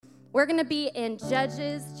We're going to be in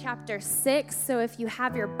Judges chapter 6, so if you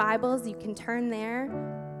have your Bibles, you can turn there.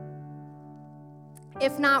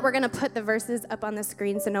 If not, we're going to put the verses up on the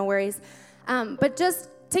screen, so no worries. But just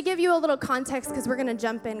to give you a little context, because we're going to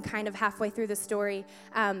jump in kind of halfway through the story,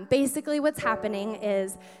 basically what's happening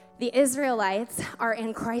is the Israelites are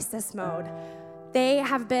in crisis mode.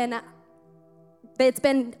 It's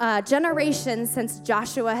been generations since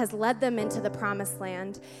Joshua has led them into the promised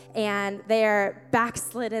land, and they're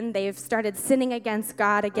backslidden. They've started sinning against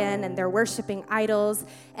God again, and they're worshiping idols,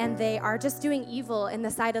 and they are just doing evil in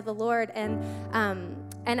the sight of the Lord.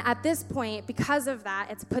 And at this point, because of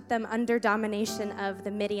that, it's put them under domination of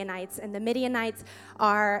the Midianites, and the Midianites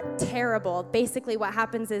are terrible. Basically, what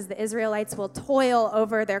happens is the Israelites will toil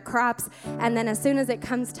over their crops, and then as soon as it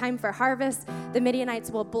comes time for harvest, the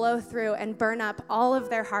Midianites will blow through and burn up all of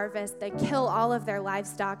their harvest. They kill all of their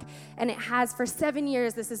livestock, and it has for 7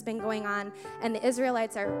 years this has been going on, and the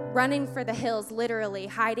Israelites are running for the hills, literally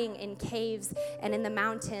hiding in caves and in the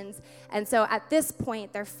mountains. And so at this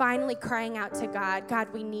point, they're finally crying out to God, God,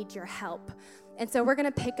 we need your help. And so we're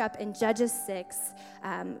going to pick up in Judges 6,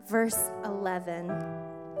 verse 11.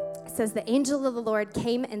 It says, the angel of the Lord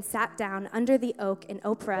came and sat down under the oak in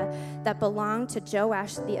Ophrah that belonged to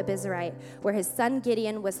Joash the Abiezrite, where his son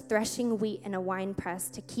Gideon was threshing wheat in a winepress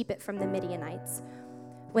to keep it from the Midianites.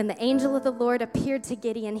 When the angel of the Lord appeared to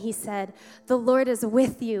Gideon, he said, the Lord is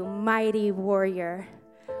with you, mighty warrior.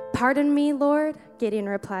 Pardon me, Lord, Gideon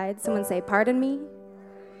replied. Someone say, pardon me.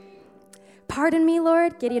 Pardon me,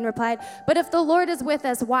 Lord, Gideon replied. But if the Lord is with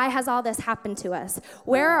us, why has all this happened to us?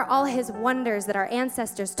 Where are all his wonders that our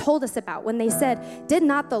ancestors told us about when they said, did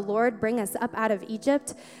not the Lord bring us up out of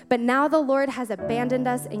Egypt? But now the Lord has abandoned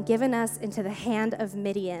us and given us into the hand of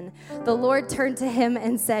Midian. The Lord turned to him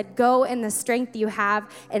and said, go in the strength you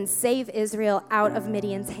have and save Israel out of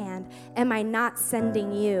Midian's hand. Am I not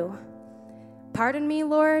sending you? Pardon me,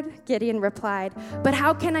 Lord, Gideon replied, but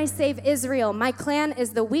how can I save Israel? My clan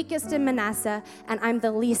is the weakest in Manasseh, and I'm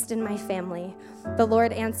the least in my family. The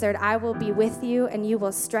Lord answered, I will be with you, and you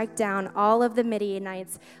will strike down all of the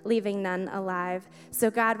Midianites, leaving none alive. So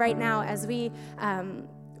God, right now, as we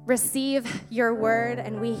receive your word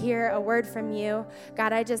and we hear a word from you,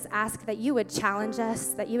 God, I just ask that you would challenge us,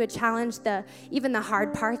 that you would challenge even the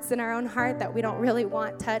hard parts in our own heart that we don't really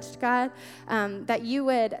want touched, God, that you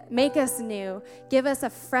would make us new, give us a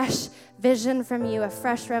fresh vision from you, a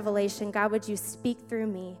fresh revelation. God, would you speak through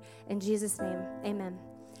me? In Jesus' name, amen.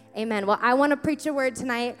 Amen. Well, I want to preach a word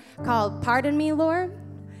tonight called Pardon Me, Lord.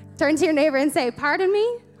 Turn to your neighbor and say, pardon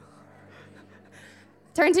me.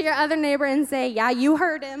 Turn to your other neighbor and say, yeah, you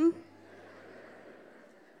heard him.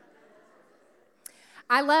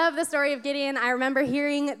 I love the story of Gideon. I remember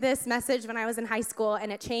hearing this message when I was in high school,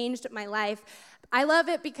 and it changed my life. I love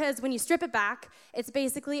it because when you strip it back, it's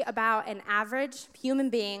basically about an average human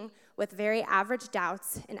being with very average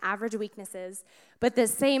doubts and average weaknesses. But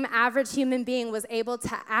this same average human being was able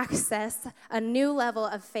to access a new level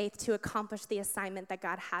of faith to accomplish the assignment that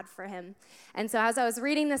God had for him. And so as I was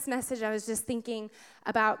reading this message, I was just thinking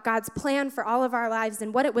about God's plan for all of our lives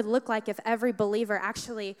and what it would look like if every believer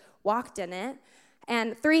actually walked in it.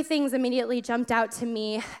 And 3 things immediately jumped out to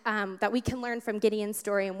me that we can learn from Gideon's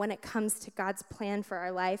story and when it comes to God's plan for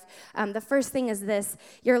our life. The first thing is this: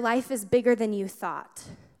 your life is bigger than you thought.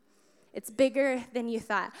 It's bigger than you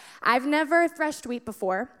thought. I've never threshed wheat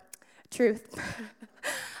before, truth.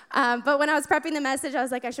 But when I was prepping the message, I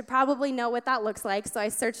was like, I should probably know what that looks like. So I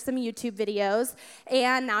searched some YouTube videos,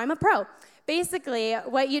 and now I'm a pro. Basically,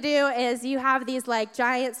 what you do is you have these like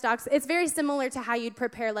giant stalks. It's very similar to how you'd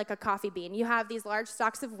prepare like a coffee bean. You have these large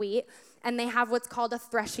stalks of wheat, and they have what's called a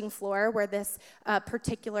threshing floor where this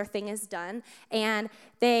particular thing is done. And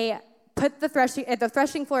they put the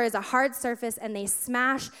threshing floor is a hard surface, and they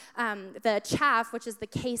smash the chaff, which is the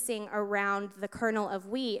casing around the kernel of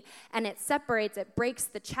wheat, and it breaks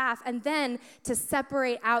the chaff. And then to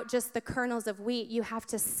separate out just the kernels of wheat, you have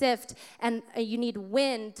to sift, and you need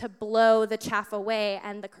wind to blow the chaff away,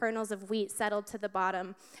 and the kernels of wheat settle to the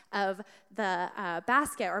bottom of the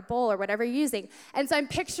basket or bowl or whatever you're using. And so I'm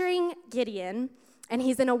picturing Gideon, and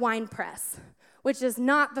he's in a wine press, which is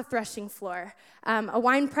not the threshing floor. A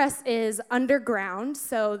wine press is underground,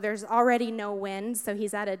 so there's already no wind, so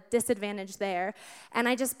he's at a disadvantage there. And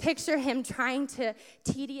I just picture him trying to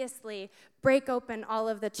tediously break open all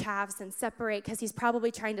of the chaffs and separate, because he's probably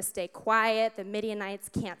trying to stay quiet. The Midianites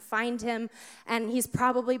can't find him, and he's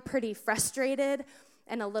probably pretty frustrated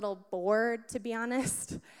and a little bored, to be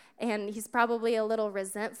honest. And he's probably a little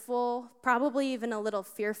resentful, probably even a little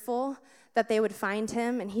fearful that they would find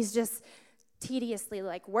him, and he's just tediously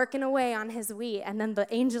like working away on his wheat, and then the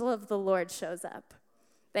angel of the Lord shows up.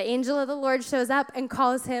 The angel of the Lord shows up and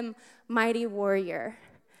calls him mighty warrior.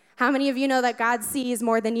 How many of you know that God sees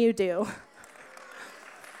more than you do?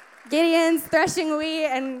 Gideon's threshing wheat,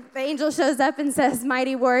 and the angel shows up and says,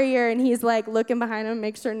 mighty warrior, and he's like looking behind him,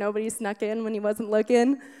 make sure nobody snuck in when he wasn't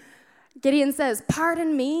looking. Gideon says,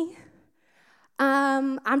 pardon me.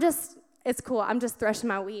 It's cool. I'm just threshing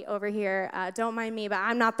my wheat over here. Don't mind me, but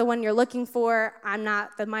I'm not the one you're looking for. I'm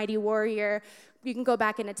not the mighty warrior. You can go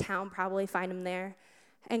back into town, probably find him there.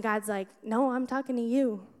 And God's like, no, I'm talking to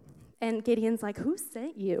you. And Gideon's like, who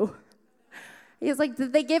sent you? He's like,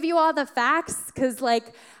 did they give you all the facts? Because,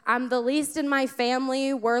 like, I'm the least in my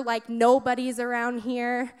family. We're, like, nobodies around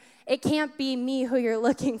here. It can't be me who you're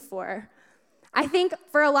looking for. I think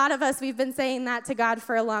for a lot of us, we've been saying that to God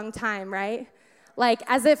for a long time, right? Like,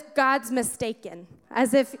 as if God's mistaken,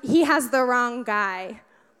 as if he has the wrong guy.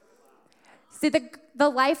 See, the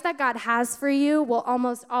life that God has for you will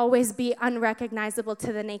almost always be unrecognizable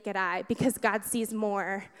to the naked eye because God sees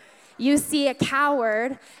more. You see a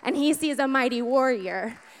coward, and he sees a mighty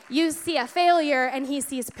warrior. You see a failure, and he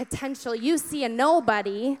sees potential. You see a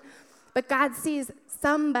nobody, but God sees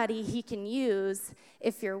somebody he can use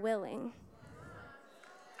if you're willing.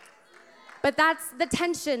 But that's the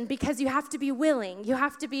tension because you have to be willing. You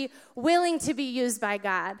have to be willing to be used by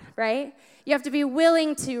God, right? You have to be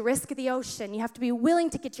willing to risk the ocean. You have to be willing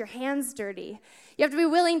to get your hands dirty. You have to be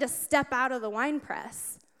willing to step out of the wine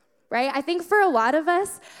press, right? I think for a lot of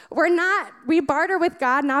us, we barter with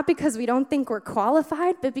God not because we don't think we're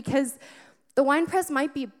qualified, but because the wine press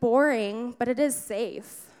might be boring, but it is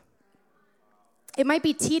safe. It might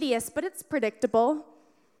be tedious, but it's predictable,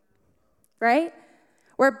 right?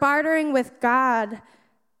 We're bartering with God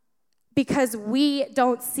because we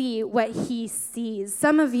don't see what he sees.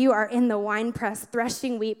 Some of you are in the wine press,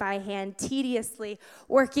 threshing wheat by hand, tediously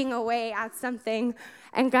working away at something,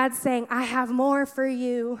 and God's saying, I have more for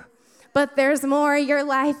you, but there's more. Your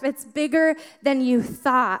life, it's bigger than you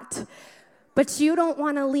thought, but you don't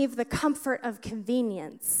want to leave the comfort of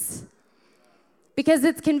convenience. Because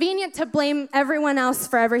it's convenient to blame everyone else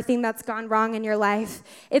for everything that's gone wrong in your life.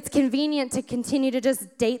 It's convenient to continue to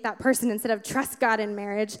just date that person instead of trust God in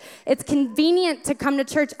marriage. It's convenient to come to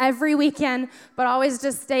church every weekend, but always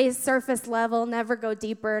just stay surface level, never go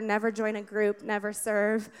deeper, never join a group, never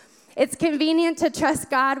serve. It's convenient to trust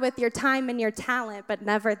God with your time and your talent, but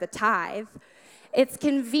never the tithe. It's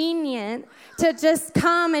convenient to just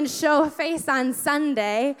come and show a face on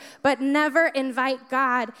Sunday, but never invite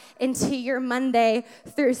God into your Monday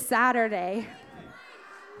through Saturday.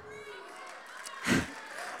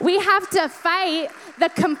 We have to fight the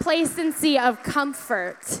complacency of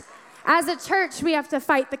comfort. As a church, we have to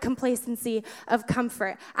fight the complacency of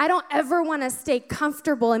comfort. I don't ever want to stay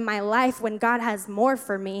comfortable in my life when God has more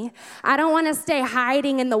for me. I don't want to stay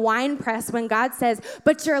hiding in the wine press when God says,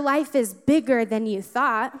 but your life is bigger than you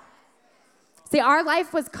thought. See, our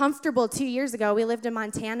life was comfortable 2 years ago. We lived in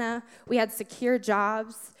Montana. We had secure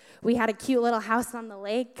jobs. We had a cute little house on the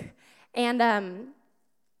lake. And,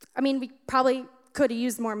 we probably could have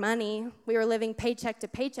used more money. We were living paycheck to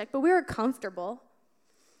paycheck, but we were comfortable.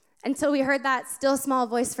 Until we heard that still small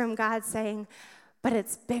voice from God saying, but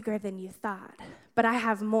it's bigger than you thought. But I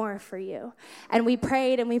have more for you. And we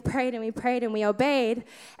prayed and we prayed and we prayed and we obeyed.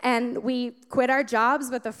 And we quit our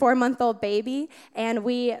jobs with a 4-month-old baby. And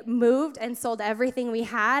we moved and sold everything we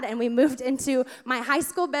had. And we moved into my high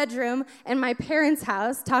school bedroom and my parents'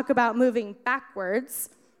 house. Talk about moving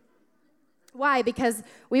backwards. Why? Because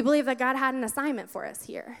we believe that God had an assignment for us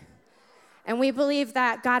here. And we believe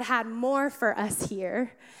that God had more for us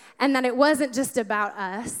here. And that it wasn't just about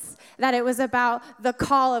us, that it was about the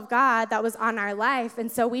call of God that was on our life.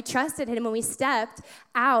 And so we trusted him and we stepped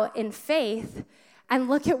out in faith. And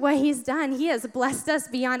look at what he's done. He has blessed us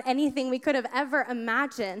beyond anything we could have ever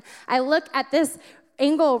imagined. I look at this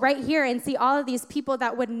angle right here and see all of these people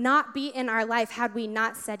that would not be in our life had we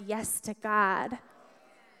not said yes to God.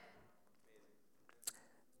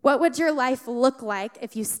 What would your life look like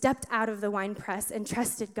if you stepped out of the wine press and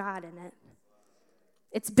trusted God in it?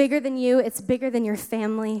 It's bigger than you. It's bigger than your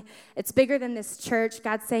family. It's bigger than this church.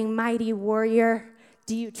 God's saying, mighty warrior,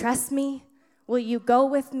 do you trust me? Will you go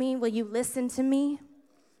with me? Will you listen to me?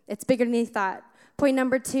 It's bigger than you thought. Point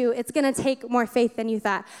number 2, it's going to take more faith than you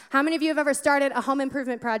thought. How many of you have ever started a home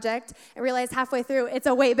improvement project and realized halfway through it's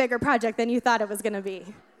a way bigger project than you thought it was going to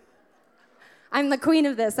be? I'm the queen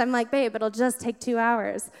of this. I'm like, babe, it'll just take 2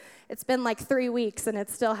 hours. It's been like 3 weeks and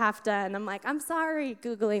it's still half done. I'm like, I'm sorry,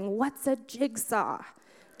 Googling, what's a jigsaw?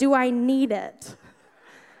 Do I need it?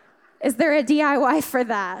 Is there a DIY for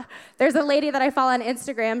that? There's a lady that I follow on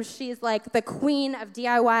Instagram. She's like the queen of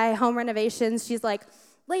DIY home renovations. She's like,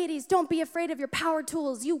 ladies, don't be afraid of your power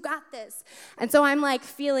tools. You got this. And so I'm like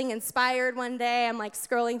feeling inspired one day. I'm like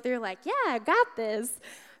scrolling through like, yeah, I got this.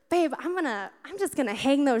 Babe, I'm just gonna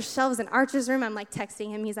hang those shelves in Archer's room. I'm like texting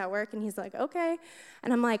him, he's at work, and he's like, okay.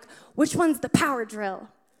 And I'm like, which one's the power drill?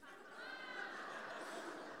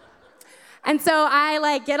 And so I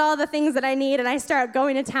like get all the things that I need and I start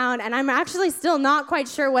going to town, and I'm actually still not quite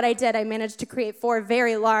sure what I did. I managed to create 4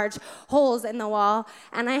 very large holes in the wall,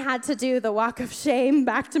 and I had to do the walk of shame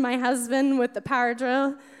back to my husband with the power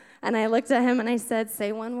drill. And I looked at him and I said,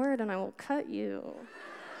 say one word and I will cut you.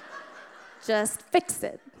 Just fix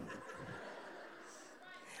it.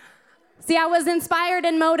 See, I was inspired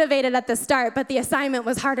and motivated at the start, but the assignment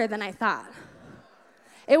was harder than I thought.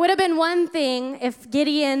 It would have been one thing if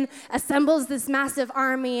Gideon assembles this massive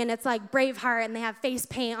army and it's like Braveheart and they have face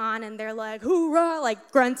paint on and they're like, hoorah,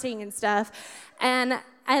 like grunting and stuff. And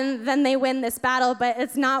then they win this battle, but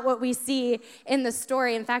it's not what we see in the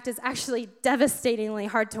story. In fact, it's actually devastatingly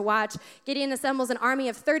hard to watch. Gideon assembles an army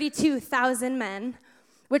of 32,000 men,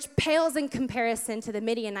 which pales in comparison to the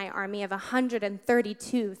Midianite army of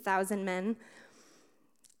 132,000 men.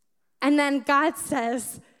 And then God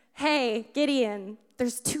says, hey, Gideon,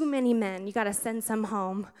 there's too many men. You got to send some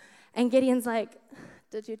home. And Gideon's like,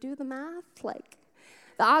 did you do the math? Like,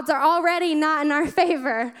 the odds are already not in our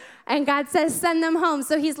favor. And God says, send them home.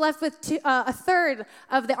 So he's left with a third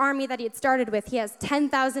of the army that he had started with. He has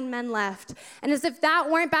 10,000 men left. And as if that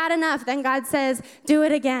weren't bad enough, then God says, do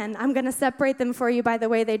it again. I'm going to separate them for you by the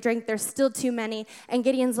way they drink. There's still too many. And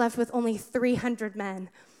Gideon's left with only 300 men.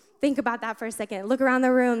 Think about that for a second. Look around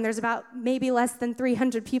the room. There's about maybe less than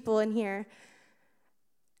 300 people in here.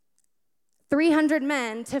 300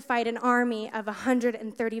 men to fight an army of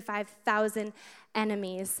 135,000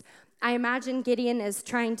 enemies. I imagine Gideon is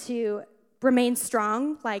trying to remain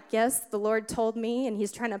strong, like, yes, the Lord told me, and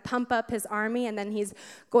he's trying to pump up his army, and then he's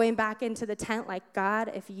going back into the tent like,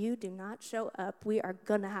 God, if you do not show up, we are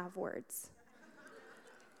gonna have words.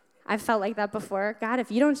 I've felt like that before. God,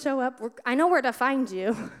 if you don't show up, I know where to find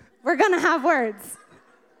you. We're gonna have words.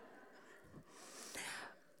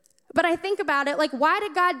 But I think about it, like, why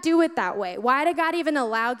did God do it that way? Why did God even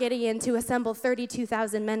allow Gideon to assemble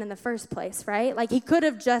 32,000 men in the first place, right? Like, he could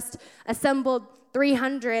have just assembled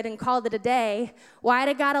 300 and called it a day. Why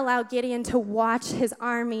did God allow Gideon to watch his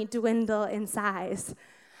army dwindle in size?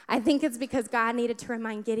 I think it's because God needed to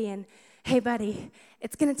remind Gideon, hey, buddy,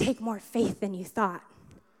 it's going to take more faith than you thought.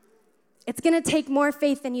 It's going to take more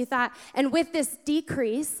faith than you thought. And with this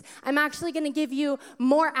decrease, I'm actually going to give you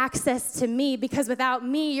more access to me, because without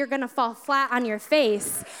me, you're going to fall flat on your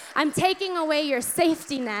face. I'm taking away your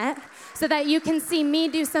safety net so that you can see me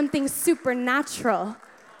do something supernatural.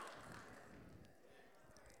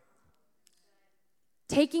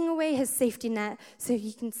 Taking away his safety net so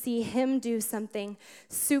you can see him do something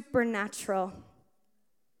supernatural.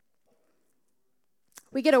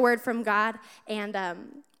 We get a word from God, and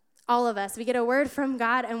all of us, we get a word from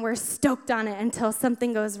God and we're stoked on it until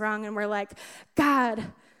something goes wrong and we're like,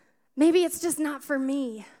 God, maybe it's just not for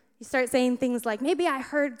me. You start saying things like, maybe I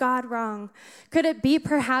heard God wrong. Could it be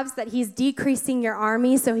perhaps that he's decreasing your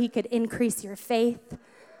army so he could increase your faith?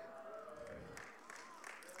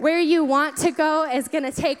 Where you want to go is going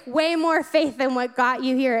to take way more faith than what got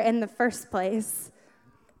you here in the first place.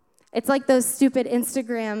 It's like those stupid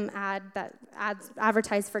Instagram ads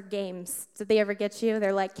advertise for games. Did they ever get you?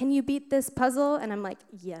 They're like, can you beat this puzzle? And I'm like,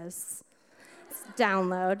 yes.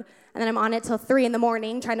 Download. And then I'm on it till 3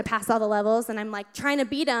 a.m, trying to pass all the levels. And I'm like trying to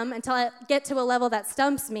beat them until I get to a level that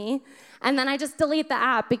stumps me. And then I just delete the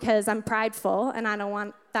app because I'm prideful and I don't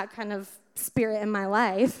want that kind of spirit in my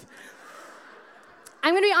life.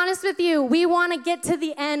 I'm going to be honest with you. We want to get to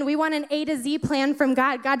the end. We want an A to Z plan from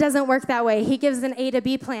God. God doesn't work that way. He gives an A to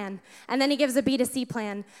B plan, and then he gives a B to C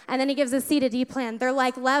plan, and then he gives a C to D plan. They're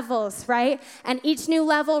like levels, right? And each new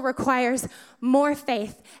level requires more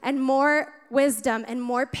faith and more wisdom and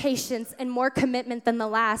more patience and more commitment than the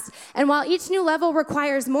last. And while each new level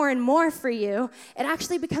requires more and more for you, it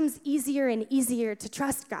actually becomes easier and easier to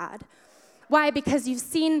trust God. Why? Because you've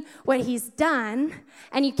seen what he's done,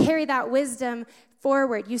 and you carry that wisdom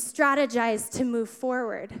forward. You strategize to move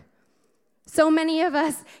forward. So many of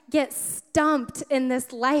us get stumped in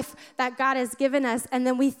this life that God has given us, and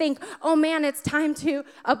then we think, oh man, it's time to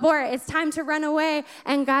abort. It's time to run away.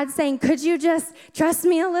 And God's saying, could you just trust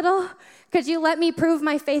me a little? Could you let me prove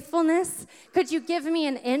my faithfulness? Could you give me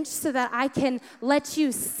an inch so that I can let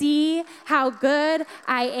you see how good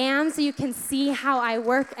I am, so you can see how I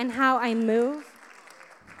work and how I move?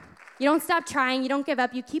 You don't stop trying, you don't give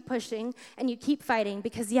up, you keep pushing, and you keep fighting,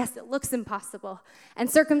 because yes, it looks impossible, and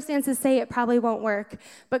circumstances say it probably won't work,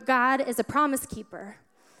 but God is a promise keeper,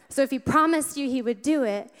 So if he promised you he would do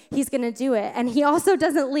it, he's going to do it. And he also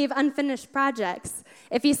doesn't leave unfinished projects.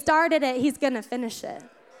 If he started it, he's going to finish it.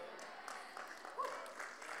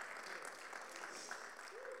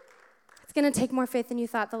 It's going to take more faith than you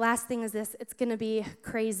thought. The last thing is this: it's going to be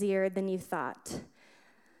crazier than you thought.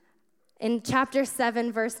 In chapter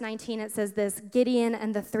 7, verse 19, it says this: Gideon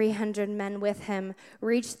and the 300 men with him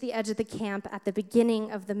reached the edge of the camp at the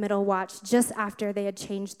beginning of the middle watch, just after they had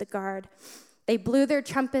changed the guard. They blew their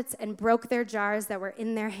trumpets and broke their jars that were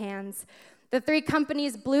in their hands. The 3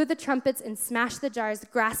 companies blew the trumpets and smashed the jars,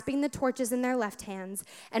 grasping the torches in their left hands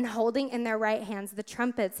and holding in their right hands the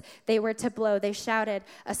trumpets they were to blow. They shouted,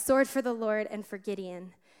 "A sword for the Lord and for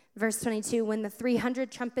Gideon." Verse 22, when the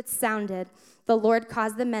 300 trumpets sounded, the Lord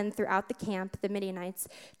caused the men throughout the camp, the Midianites,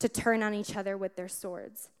 to turn on each other with their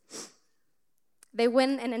swords. They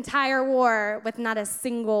win an entire war with not a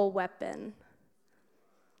single weapon.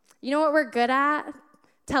 You know what we're good at?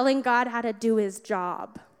 Telling God how to do his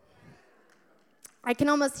job. I can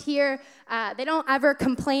almost hear, they don't ever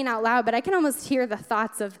complain out loud, but I can almost hear the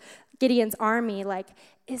thoughts of Gideon's army, like,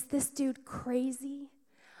 is this dude crazy?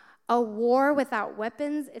 A war without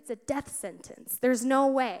weapons, it's a death sentence. There's no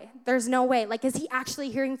way. There's no way. Like, is he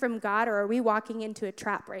actually hearing from God, or are we walking into a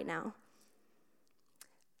trap right now?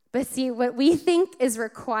 But see, what we think is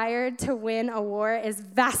required to win a war is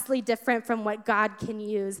vastly different from what God can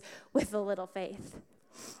use with a little faith.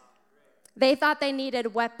 They thought they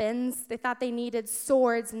needed weapons. They thought they needed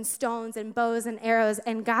swords and stones and bows and arrows.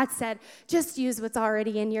 And God said, just use what's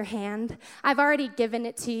already in your hand. I've already given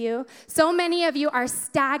it to you. So many of you are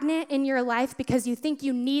stagnant in your life because you think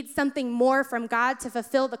you need something more from God to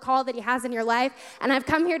fulfill the call that he has in your life. And I've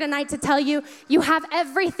come here tonight to tell you, you have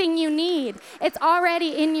everything you need. It's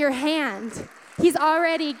already in your hand. He's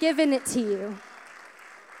already given it to you.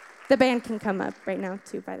 The band can come up right now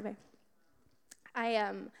too, by the way.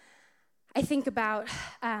 I think about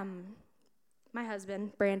my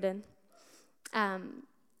husband, Brandon.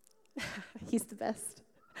 He's the best.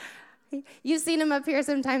 You've seen him up here.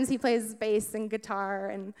 Sometimes he plays bass and guitar,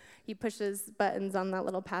 and he pushes buttons on that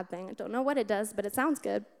little pad thing. I don't know what it does, but it sounds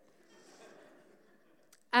good.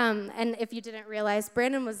 And if you didn't realize,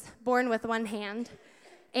 Brandon was born with one hand.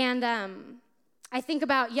 And I think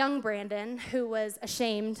about young Brandon, who was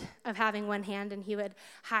ashamed of having one hand, and he would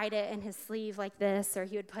hide it in his sleeve like this, or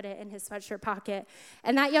he would put it in his sweatshirt pocket.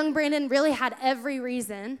 And that young Brandon really had every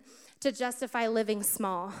reason to justify living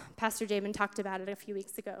small. Pastor Jabin talked about it a few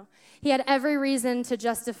weeks ago. He had every reason to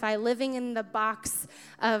justify living in the box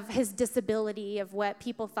of his disability, of what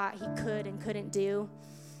people thought he could and couldn't do.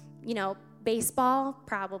 You know, baseball,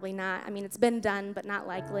 probably not. I mean, it's been done, but not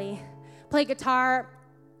likely. Play guitar,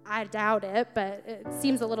 I doubt it, but it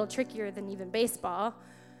seems a little trickier than even baseball.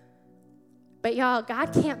 But y'all,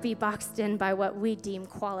 God can't be boxed in by what we deem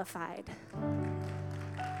qualified.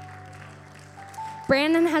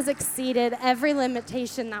 Brandon has exceeded every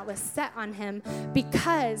limitation that was set on him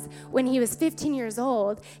because when he was 15 years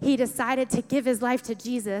old, he decided to give his life to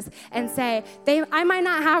Jesus and say, I might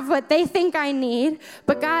not have what they think I need,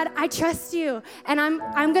 but God, I trust you, and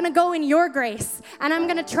I'm going to go in your grace, and I'm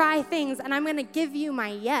going to try things, and I'm going to give you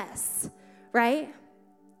my yes, right?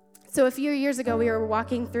 So a few years ago, we were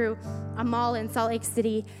walking through a mall in Salt Lake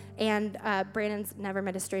City, and Brandon's never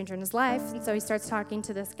met a stranger in his life, and so he starts talking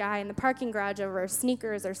to this guy in the parking garage over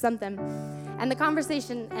sneakers or something, and the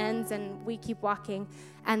conversation ends, and we keep walking,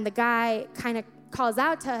 and the guy kind of calls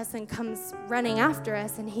out to us and comes running after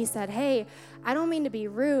us, and he said, "Hey, I don't mean to be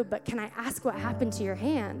rude, but can I ask what happened to your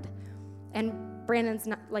hand?" And Brandon's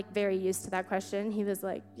not like very used to that question. He was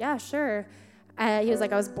like, "Yeah, sure." He was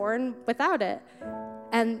like, "I was born without it."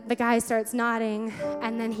 And the guy starts nodding,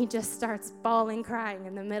 and then he just starts bawling, crying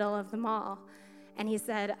in the middle of the mall. And he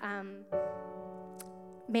said,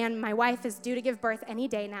 "Man, my wife is due to give birth any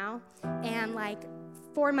day now. And like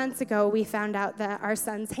 4 months ago, we found out that our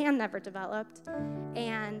son's hand never developed.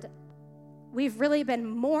 And we've really been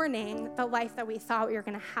mourning the life that we thought we were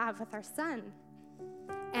going to have with our son.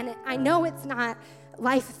 And I know it's not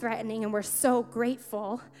life-threatening, and we're so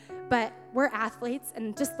grateful, but we're athletes,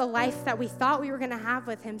 and just the life that we thought we were going to have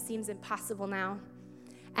with him seems impossible now."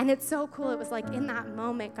 And it's so cool. It was like in that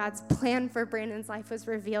moment, God's plan for Brandon's life was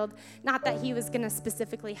revealed. Not that he was going to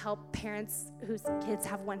specifically help parents whose kids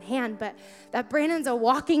have one hand, but that Brandon's a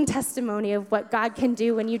walking testimony of what God can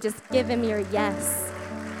do when you just give him your yes.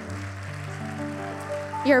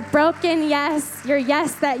 Your broken yes, your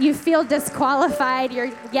yes that you feel disqualified,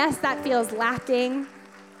 your yes that feels lacking.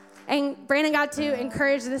 And Brandon got to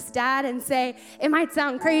encourage this dad and say, it might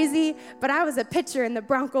sound crazy, but I was a pitcher in the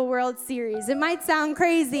Bronco World Series. It might sound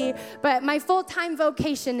crazy, but my full-time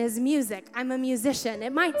vocation is music. I'm a musician.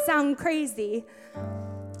 It might sound crazy.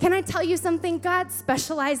 Can I tell you something? God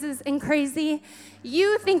specializes in crazy.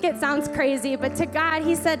 You think it sounds crazy, but to God,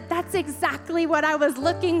 he said, that's exactly what I was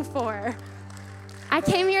looking for. I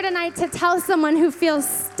came here tonight to tell someone who feels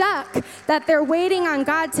stuck that they're waiting on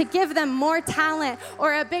God to give them more talent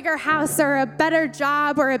or a bigger house or a better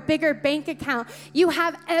job or a bigger bank account. You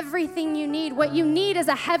have everything you need. What you need is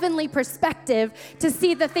a heavenly perspective to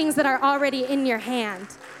see the things that are already in your hand.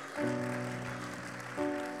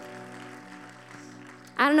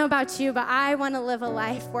 I don't know about you, but I want to live a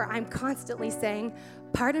life where I'm constantly saying,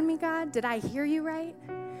 pardon me, God, did I hear you right?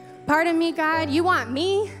 Pardon me, God, you want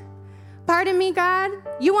me? Pardon me, God,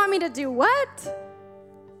 you want me to do what?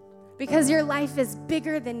 Because your life is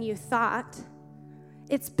bigger than you thought.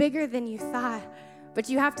 It's bigger than you thought, but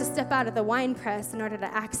you have to step out of the wine press in order to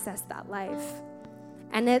access that life.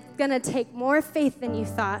 And it's gonna take more faith than you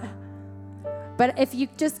thought. But if you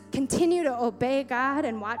just continue to obey God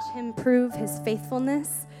and watch him prove his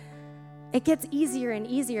faithfulness, it gets easier and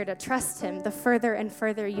easier to trust him the further and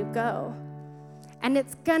further you go. And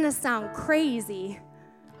it's gonna sound crazy,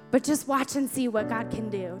 but just watch and see what God can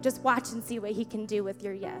do. Just watch and see what he can do with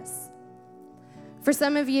your yes. For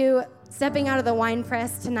some of you, stepping out of the wine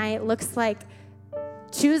press tonight looks like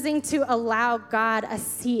choosing to allow God a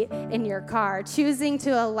seat in your car, choosing to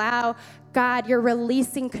allow God, you're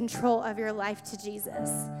releasing control of your life to Jesus.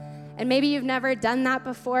 And maybe you've never done that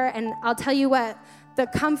before, and I'll tell you what, the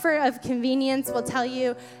comfort of convenience will tell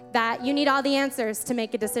you that you need all the answers to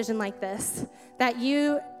make a decision like this, that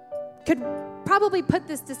you could probably put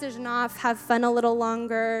this decision off, have fun a little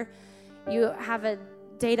longer. You have a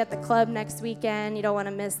date at the club next weekend. You don't want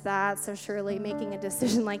to miss that, so surely making a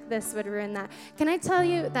decision like this would ruin that. Can I tell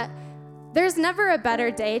you that there's never a better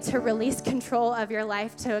day to release control of your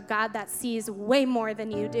life to a God that sees way more than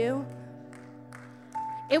you do?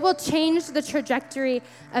 It will change the trajectory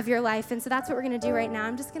of your life, and so that's what we're going to do right now.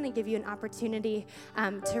 I'm just going to give you an opportunity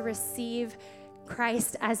to receive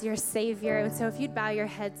Christ as your Savior. And so if you'd bow your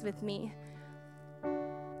heads with me.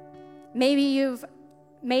 Maybe you've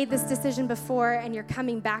made this decision before and you're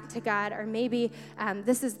coming back to God, or maybe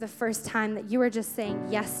this is the first time that you are just saying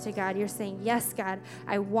yes to God. You're saying, yes, God,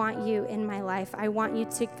 I want you in my life. I want you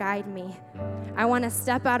to guide me. I want to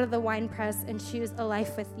step out of the wine press and choose a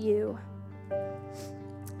life with you.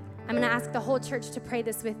 I'm going to ask the whole church to pray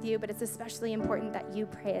this with you, but it's especially important that you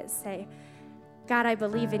pray it. Say, God, I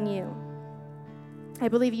believe in you. I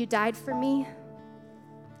believe you died for me,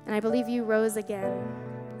 and I believe you rose again.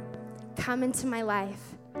 Come into my life.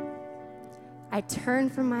 I turn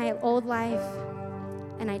from my old life,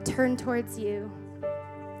 and I turn towards you.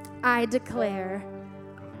 I declare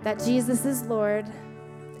that Jesus is Lord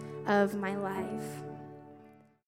of my life.